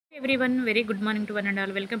Everyone, very good morning to one and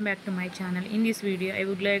all. Welcome back to my channel. In this video I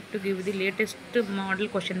would like to give the latest model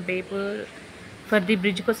question paper for the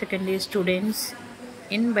bridge course secondary students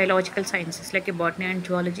in biological sciences like a botany and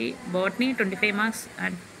zoology. Botany 25 marks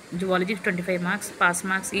and zoology 25 marks. Pass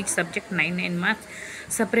marks each subject 9 marks.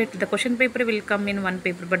 Separate the question paper will come in one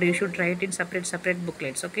paper, but you should write in separate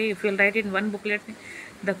booklets. Okay, if you will write in one booklet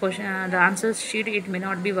the question the answers sheet, it may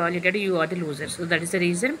not be validated. You are the loser, so that is the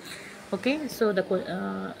reason. Okay, so the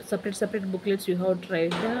separate booklets you have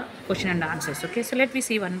tried the question and answers. Okay, so let me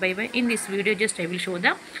see one by one. In this video just I will show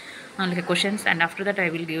the questions, and after that I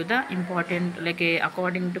will give the important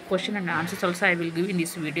according to question and answers also I will give in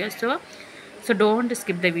this video. So don't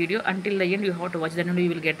skip the video until the end. You have to watch, then only you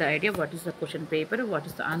will get the idea what is the question paper, what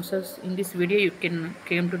is the answers. In this video you can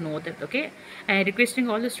came to know that. Okay, and requesting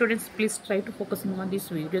all the students, please try to focus on these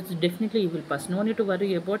videos. Definitely you will pass, no need to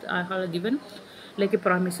worry about. I have given like a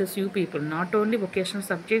promises you people, not only vocational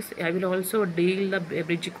subjects, I will also deal the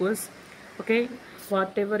bridge course. Okay,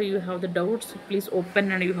 whatever you have the doubts, please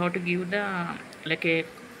open and you have to give the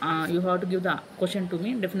you have to give the question to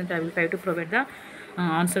me. Definitely I will try to provide the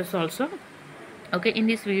answers also. Okay, in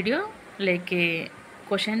this video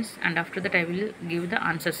questions, and after that I will give the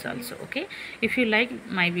answers also. Okay, if you like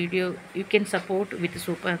my video you can support with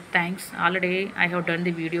super thanks. Already I have done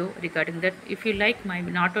the video regarding that. If you like my,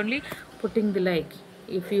 not only putting the like,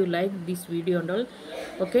 if you like this video and all,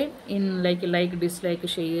 okay, in like dislike,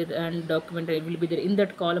 share and document, I will be there in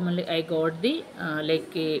that column only. I got the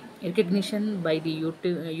recognition by the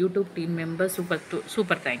YouTube team members.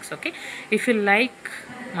 Super thanks. Okay, if you like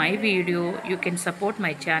my video you can support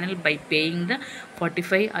my channel by paying the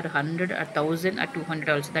 45 or 100 or 1000 or 200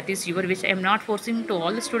 also. That is your wish. I am not forcing to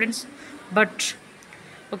all the students, but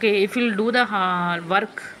okay, if you'll do the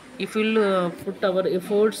work, if you'll put our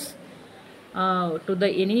efforts to the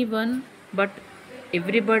anyone, but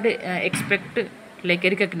everybody expect like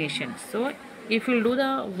a recognition. So if you do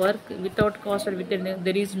the work without cost or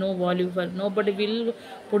there is no value for, nobody will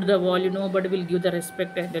put the value, nobody will give the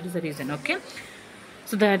respect. That is the reason. Okay,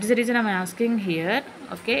 so that is the reason I'm asking here.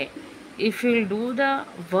 Okay, if you'll do the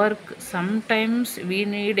work, sometimes we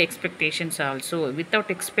need expectations also.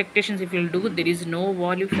 Without expectations, if you'll do, there is no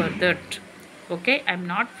value for that. Okay, I'm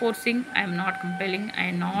not forcing, I'm not compelling,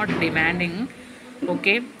 I'm not demanding.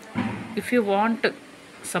 Okay, if you want to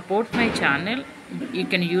support my channel you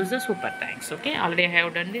can use the super thanks. Okay, already I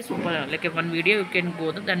have done this super one video, you can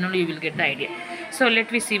go there, then only you will get the idea. So let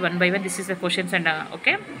me see one by one. This is the questions and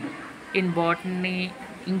okay, in botany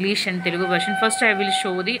English and Telugu version. First I will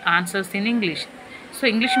show the answers in English. So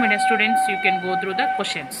English medium students, you can go through the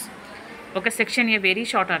questions. Okay, section A, very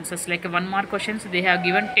short answers, like 1 mark questions. They have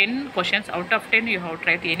given 10 questions. Out of 10 you have to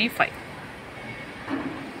write any 5.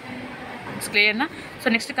 It's clear na? So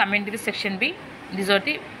next coming to the section B, these are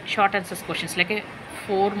the short answers questions, like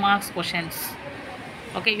 4 marks questions.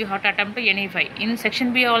 Okay, you have to attempt any 5. In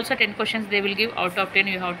section B also 10 questions they will give. Out of 10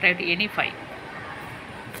 you have to write any 5.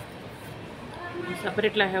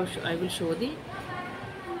 Separately I will show the,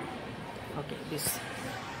 okay,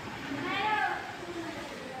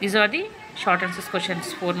 these are the short answers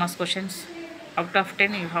questions, 4 marks questions. Out of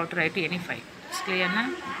 10 you have to write any 5. It's clear na?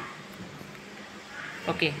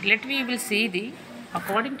 Okay, we will see the,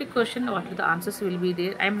 according to question what the answers will be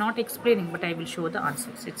there. I am not explaining, but I will show the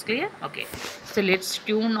answers. It's clear? Okay, so let's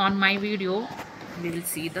tune on my video. We will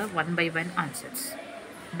see the one by one answers.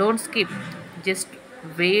 Don't skip, just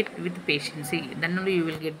wait with patience, then only you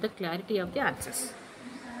will get the clarity of the answers.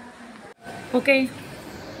 Okay,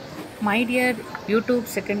 my dear YouTube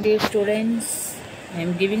second year students, I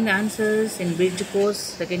am giving the answers in bridge course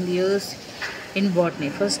second years in botany.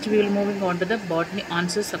 First we will moving on to the botany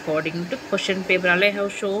answers according to question paper. I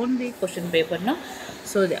have shown the question paper now.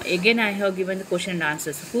 So again I have given the question and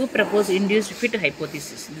answers. Who proposed induced fit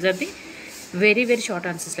hypothesis? These are the very short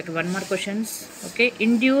answers, like 1 mark questions. Okay,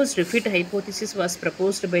 induced fit hypothesis was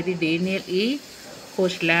proposed by the Daniel E.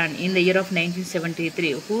 Hochland in the year of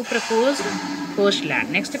 1973. Who proposed? Hochland.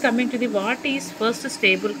 Next coming to the, what is first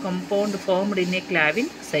stable compound formed in a Clavin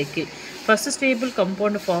cycle? First stable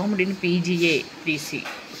compound formed in PGA 3C.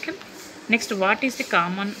 Okay. Next, what is the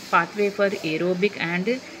common pathway for aerobic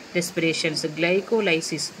and respirations?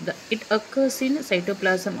 Glycolysis. It occurs in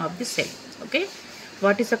cytoplasm of the cell. Okay.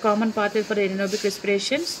 What is the common pathway for anaerobic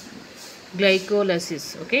respirations?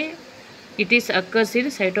 Glycolysis. Okay, it is occurs in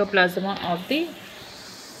cytoplasm of the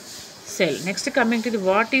cell. Next coming to the,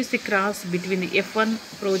 what is the cross between the F1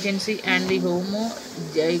 progeny and the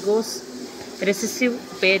homozygous recessive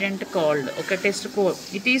parent called? Okay, test code.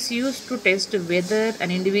 It is used to test whether an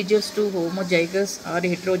individual is homozygous or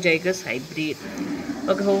heterozygous hybrid.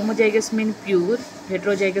 Okay, homozygous means pure,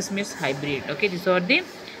 heterozygous means hybrid. Okay, these are the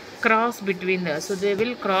cross between the, so they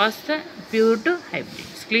will cross the pure to hybrid.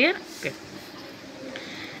 It's clear? Okay.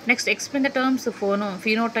 Next, explain the terms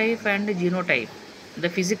phenotype and genotype. The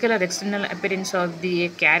physical or external appearance of the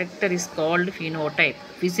character is called phenotype.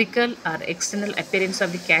 Physical or external appearance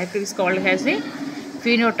of the character is called as a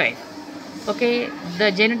phenotype. Okay,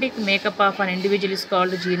 the genetic makeup of an individual is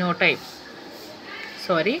called genotype.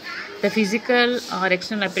 Sorry, the physical or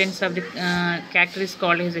external appearance of the character is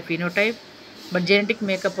called as a phenotype, but genetic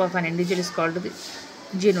makeup of an individual is called the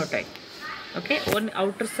genotype. Okay, one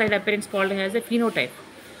outer side appearance called as a phenotype,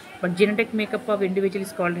 but genetic makeup of individual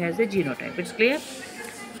is called as a genotype. It's clear?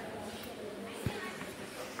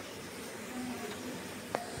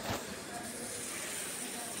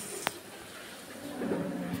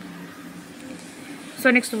 So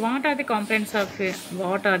next, what are the components of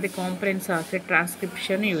a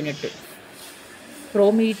transcription unit?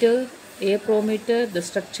 Promoter, a promoter, the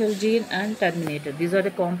structural gene, and terminator. These are the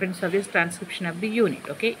components of this transcription of the unit.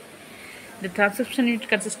 Okay, the transcription unit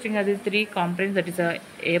consisting of the three components, that is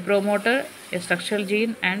a promoter, a structural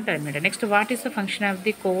gene, and terminator. Next, what is the function of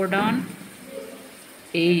the codon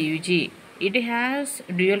AUG? It has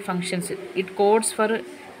dual functions. It codes for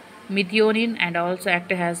methionine and also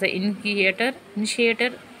act as the initiator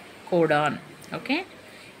codon. Okay,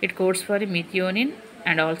 it codes for methionine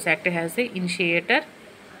and also act as the initiator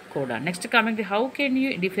codon. Next, coming to how can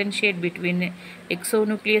you differentiate between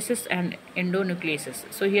exonucleases and endonucleases?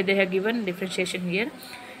 So here they have given differentiation here.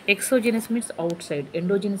 Exogenous means outside,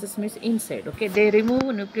 endogenous means inside. Okay, they remove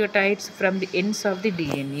nucleotides from the ends of the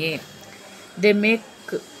DNA. They make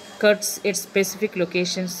cuts at specific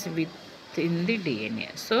locations within the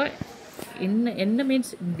DNA. So in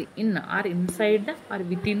means the in or inside or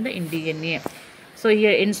within the DNA. So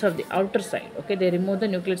here ends of the outer side. Okay, they remove the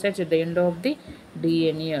nucleotides at the end of the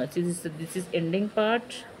DNA. So this is ending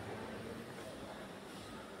part.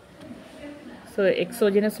 So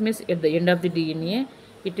exogenous means at the end of the DNA,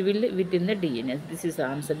 it will within the DNA. This is the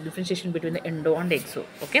answer. Differentiation between the endo and exo.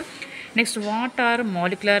 Okay. Next, what are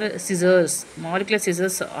molecular scissors? Molecular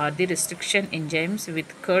scissors are the restriction enzymes which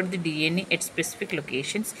cut the DNA at specific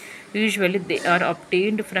locations. Usually, they are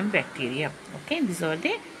obtained from bacteria. Okay, these are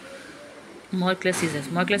the molecular scissors.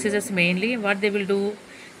 Molecular scissors mainly what they will do.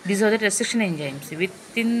 These are the restriction enzymes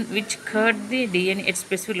within which cut the DNA at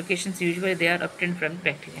specific locations. Usually they are obtained from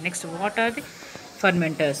bacteria. Next, what are the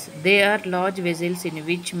fermenters? They are large vessels in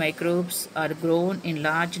which microbes are grown in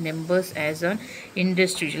large numbers as on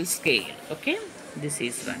industrial scale. Okay, this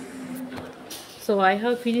is one. So I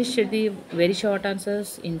have finished the very short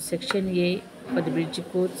answers in section A for the bridge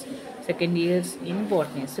course second years in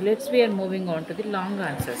botany. So we are moving on to the long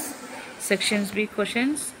answers. Sections B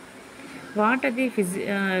questions. What are the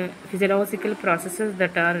physiological processes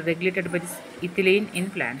that are regulated by this ethylene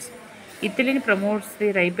in plants? Ethylene promotes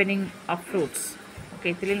the ripening of fruits.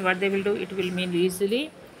 Okay, ethylene what they will do? It will mean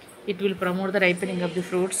easily. It will promote the ripening of the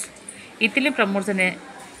fruits. Ethylene promotes the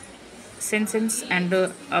senescence and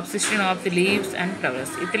abscission of the leaves and flowers.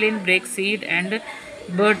 Ethylene breaks seed and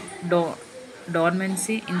bud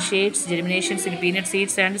dormancy, initiates germinations in peanut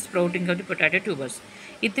seeds and sprouting of the potato tubers.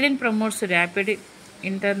 Ethylene promotes rapid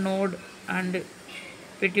internode and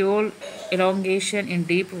petiole elongation in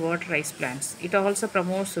deep water rice plants. It also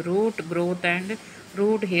promotes root growth and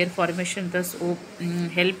root hair formation, thus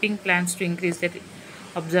helping plants to increase their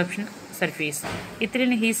absorption surface.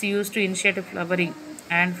 Ethylene is used to initiate flowering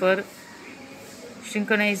and for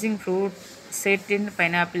synchronizing fruit set in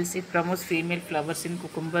pineapples. It promotes female flowers in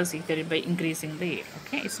cucumbers by increasing the yield.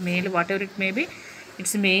 Okay, it's male whatever it may be.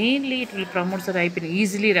 It's mainly it will promote the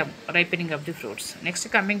ripening of the fruits. Next,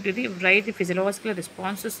 coming to the write the physiological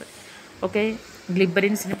responses. Okay,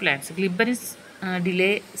 gibberellins in plants. Gibberellins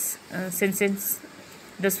delay senescence.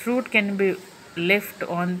 Thus, fruit can be left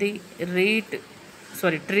on the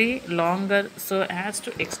tree longer so as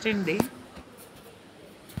to extend the.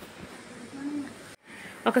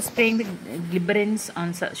 Okay, spraying the gibberellins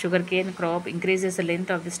on sugarcane crop increases the length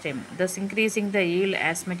of the stem, thus increasing the yield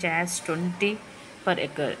as much as 20 per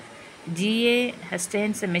acre. GA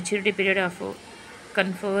sustains a maturity period of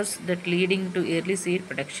confers that leading to early seed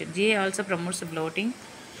production. GA also promotes bloating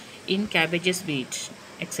in cabbages, beets,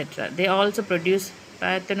 etc. They also produce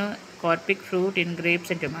parthenocarpic fruit in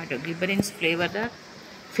grapes and tomato. Gibberellins favor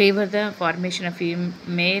the formation of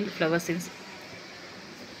female flowers in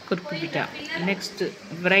cucurbita. Next,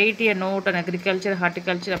 variety a note on agriculture,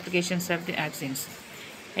 horticulture applications of the axins.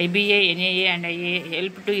 IBA, NAA and IA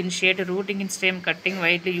help to initiate rooting in stem cutting,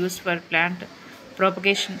 widely used for plant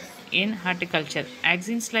propagation in horticulture.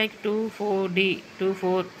 Axins like 2,4-D,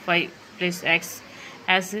 2,4-5 plus X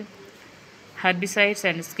as herbicides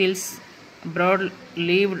and kills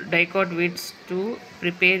broad-leaved dicot weeds to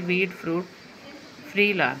prepare weed fruit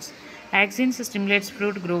free lawns. Axins stimulates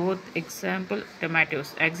fruit growth, example tomatoes.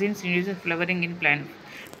 Axins reduces flowering in plant,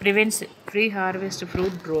 prevents pre-harvest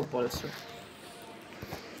fruit drop also.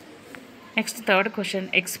 Next, third question.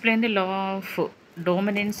 Explain the law of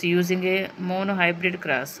dominance using a monohybrid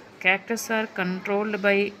cross. Cactus are controlled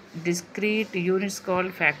by discrete units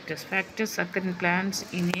called factors. Factors occur in plants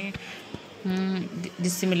in a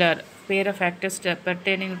dissimilar pair of factors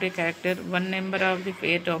pertaining to a character. One member of the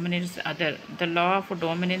pair dominates the other. The law of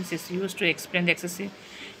dominance is used to explain the excessive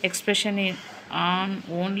expression on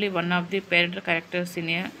only one of the paired characters in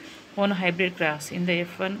a monohybrid class in the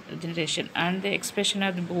F1 generation and the expression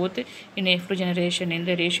of both in F2 generation in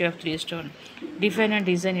the ratio of 3:1. Define and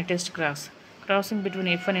design a test class. Crossing between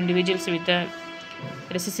F1 individuals with a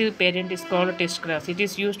recessive parent is called a test class. It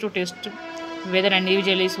is used to test whether an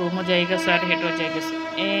individual is homozygous or heterozygous.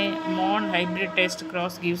 A monohybrid test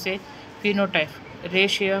cross gives a phenotype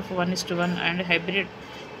ratio of 1:1 and hybrid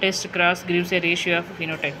test cross gives a ratio of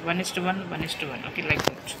phenotype 1:1, 1:1. Okay, like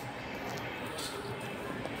that.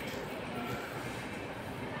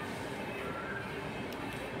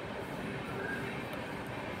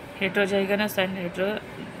 Heterozygous and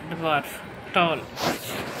heterodwarf, tall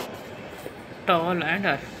and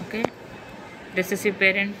earth. Okay, recessive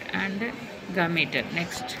parent and gameter.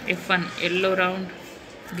 Next, F1 yellow round,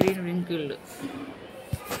 green wrinkled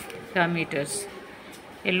gameters.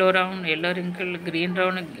 Yellow round, yellow wrinkled, green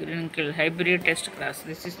round, wrinkled, hybrid test class.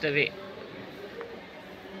 This is the way.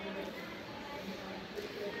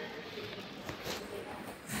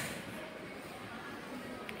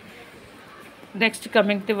 Next,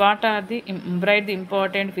 coming to what are the write the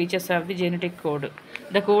important features of the genetic code.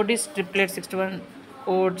 The code is triplet 61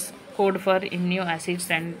 code for amino acids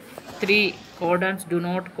and 3 codons do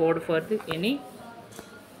not code for any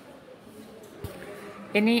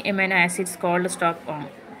amino acids called stop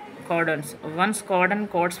codons. One codon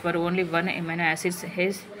codes for only one amino acid,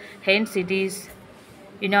 hence it is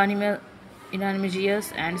anonymous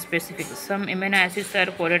and specific. Some amino acids are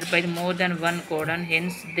coded by more than one codon,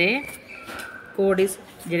 hence they code is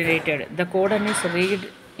generated. The codon is read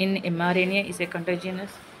in mRNA is a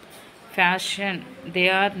continuous fashion.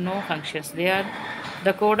 There are no functions. They are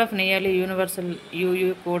the code of nearly universal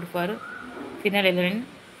UU code for phenylalanine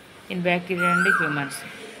in bacteria and humans.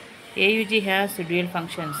 AUG has dual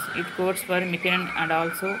functions. It codes for methionine and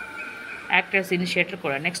also acts as initiator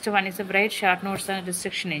codon. Next one is the bright short notes and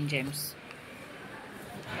restriction enzymes.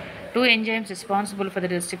 Two enzymes responsible for the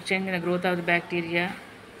restriction in the growth of the bacteria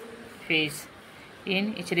phase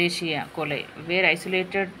in Escherichia coli were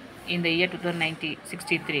isolated in the year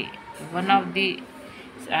 1963. One of the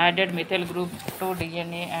added methyl group to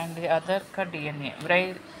DNA and the other cut DNA.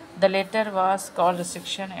 The latter was called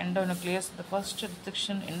restriction endonuclease. The first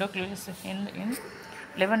restriction endonuclease in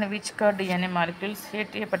 11 which cut DNA molecules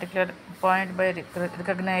hit a particular point by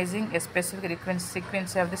recognizing a specific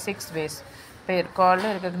sequence of the 6 base pair called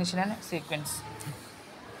recognition sequence.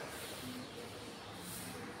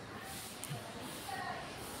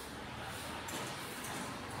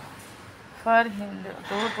 For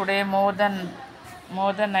today, more than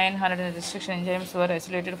 900 restriction enzymes were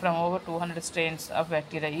isolated from over 200 strains of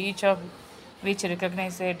bacteria, each of which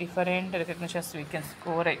recognize a different recognition sequence.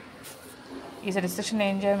 Cori is a restriction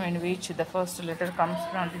enzyme in which the first letter comes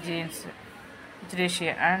from the genes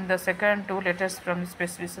Escherichia and the second two letters from the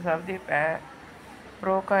species of the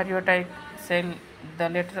prokaryotic cell. The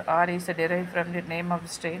letter R is derived from the name of the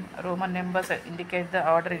strain. Roman numbers indicate the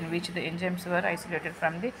order in which the enzymes were isolated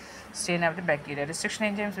from the strain of the bacteria. Restriction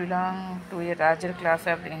enzymes belong to a larger class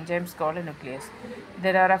of the enzymes called a nuclease.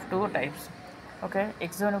 There are of two types. Okay,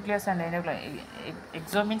 exonuclease and endonuclease.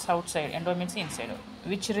 Exo means outside, endo means inside,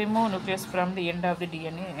 which remove nucleus from the end of the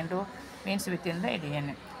DNA. Endo means within the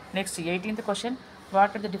DNA. Next, 18th question.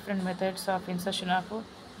 What are the different methods of insertion of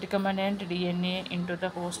recombinant DNA into the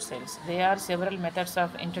host cells? There are several methods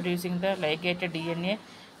of introducing the ligated DNA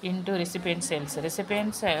into recipient cells.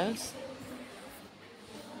 Recipient cells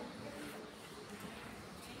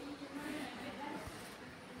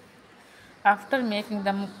after making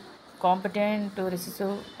them competent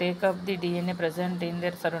to take up the DNA present in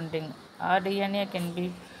their surrounding. RDNA can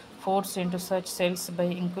be forced into such cells by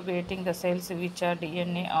incubating the cells which are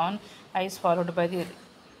DNA on ice followed by the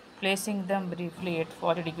placing them briefly at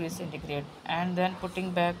 40 degrees centigrade and then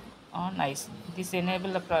putting back on ice. This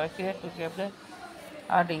enables the bacteria to keep the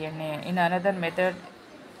RDNA. In another method,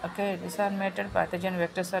 disarmated pathogen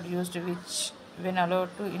vectors are used which when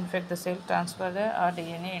allowed to infect the cell transfer the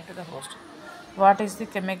RDNA into the host. What is the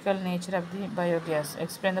chemical nature of the biogas?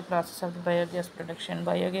 Explain the process of the biogas production.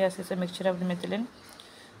 Biogas is a mixture of the methylene,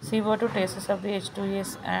 CO2, traces of the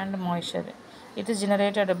H2S and moisture. It is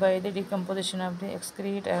generated by the decomposition of the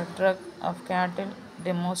excrete or drug of cattle,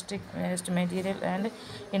 domestic waste material and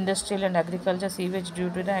industrial and agriculture sewage due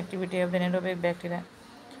to the activity of the anaerobic bacteria.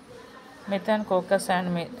 Methanococcus and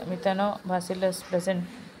methanobacillus present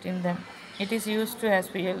in them. It is used to as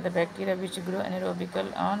fuel the bacteria which grow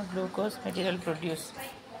anaerobical on glucose material produced.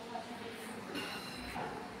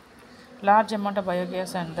 Large amount of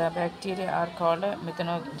biogas and the bacteria are called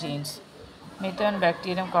methanogens. Methane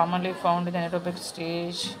bacterium commonly found in the anaerobic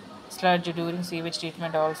stage sludge during sewage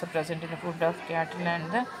treatment also present in the food of cattle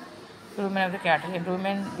and the rumen of the cattle. In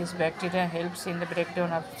rumen, this bacteria helps in the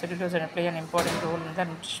breakdown of cellulose and play an important role in the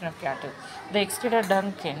nutrition of cattle. The excreted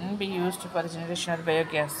dung can be used for the generation of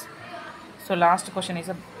biogas. So last question is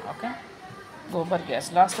a okay. Gobar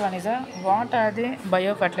gas. Last one is a what are the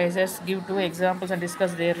biofertilizers? Give two examples and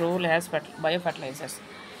discuss their role as biofertilizers.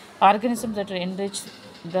 Organisms that enrich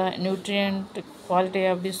the nutrient quality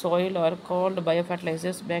of the soil are called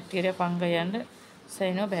biofertilizers. Bacteria, fungi, and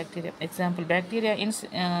cyanobacteria. Example: bacteria in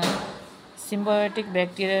symbiotic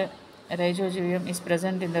bacteria rhizobium is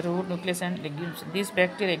present in the root, nucleus, and legumes. These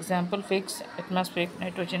bacteria, example, fix atmospheric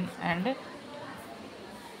nitrogen and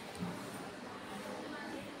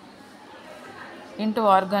into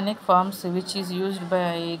organic forms which is used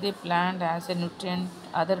by the plant as a nutrient.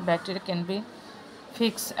 Other bacteria can be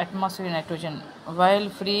fix atmospheric nitrogen while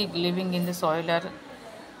free living in the soil are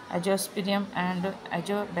azospirium and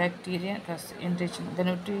azobacteria thus enriching the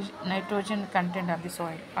nitrogen content of the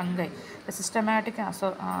soil. Fungi. The systematic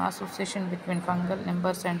association between fungal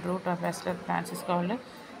members and root of vascular plants is called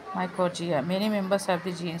mycorrhiza. Many members of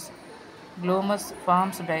the genes glomus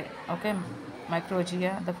forms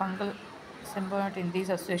microgyria. The fungal symbiote in these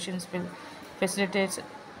associations will facilitate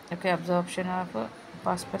absorption of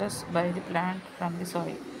phosphorus by the plant from the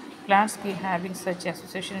soil. Plants having such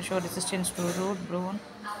association show resistance to root-borne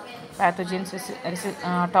pathogens,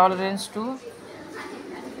 tolerance to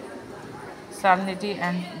salinity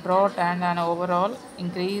and drought, and an overall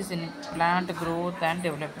increase in plant growth and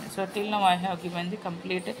development. So till now I have given the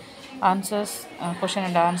complete answers, question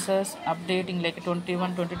and answers, updating like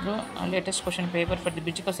 21, 22 latest question paper for the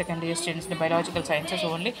biological secondary students in the biological sciences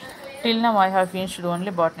only. Till now I have finished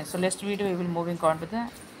only botany. So next video we will moving on to the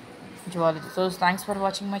geology. So thanks for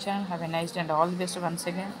watching my channel. Have a nice day and all the best once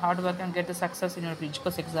again. Hard work and get the success in your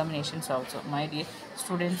biological examinations also. My dear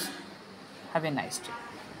students, have a nice day.